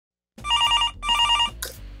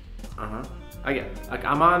Uh-huh.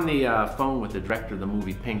 I'm on the phone with the director of the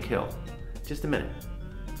movie Pink Hill. Just a minute.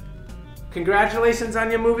 Congratulations on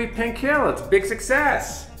your movie Pink Hill. It's a big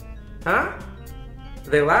success. Huh?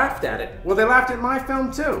 They laughed at it. Well, they laughed at my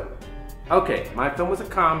film too. Okay, my film was a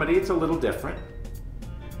comedy. It's a little different.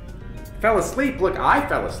 Fell asleep? Look, I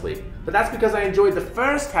fell asleep. But that's because I enjoyed the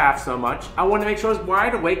first half so much, I wanted to make sure I was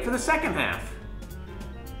wide awake for the second half.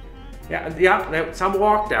 Yeah, some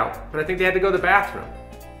walked out, but I think they had to go to the bathroom.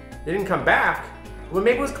 They didn't come back. Well,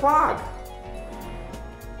 maybe it was clogged.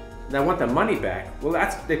 And I want the money back. Well,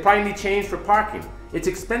 they probably need change for parking. It's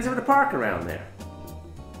expensive to park around there.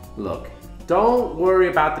 Look, don't worry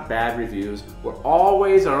about the bad reviews. We're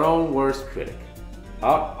always our own worst critic.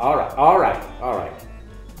 All right.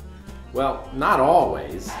 Well, not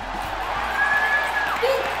always.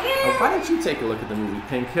 Why don't you take a look at the movie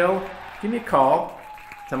Pink Hill? Give me a call.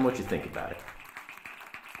 Tell me what you think about it.